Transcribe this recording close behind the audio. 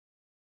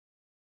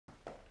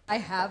I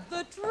have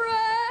the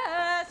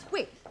dress.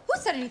 Wait, who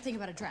said anything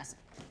about a dress?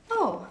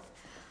 Oh,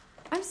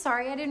 I'm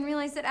sorry. I didn't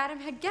realize that Adam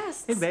had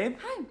guests. Hey, babe.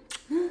 Hi.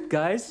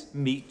 Guys,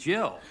 meet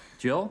Jill.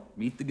 Jill,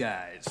 meet the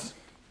guys.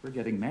 We're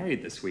getting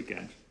married this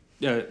weekend.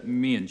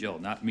 Me and Jill,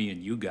 not me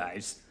and you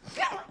guys.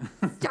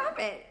 Stop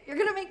it. You're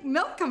going to make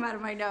milk come out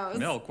of my nose.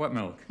 Milk? What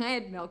milk? I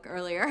had milk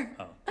earlier.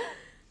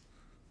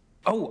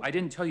 Oh, I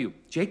didn't tell you.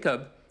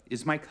 Jacob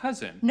is my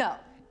cousin. No.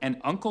 And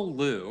Uncle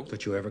Lou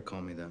Don't you ever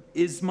call me that.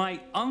 is my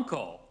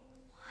uncle.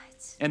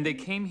 What? And they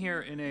came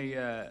here in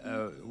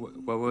a,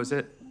 what was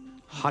it?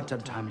 Hot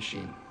tub time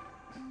machine.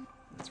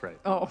 That's right.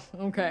 Oh,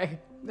 okay.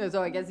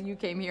 So I guess you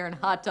came here in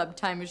hot tub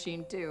time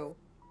machine too.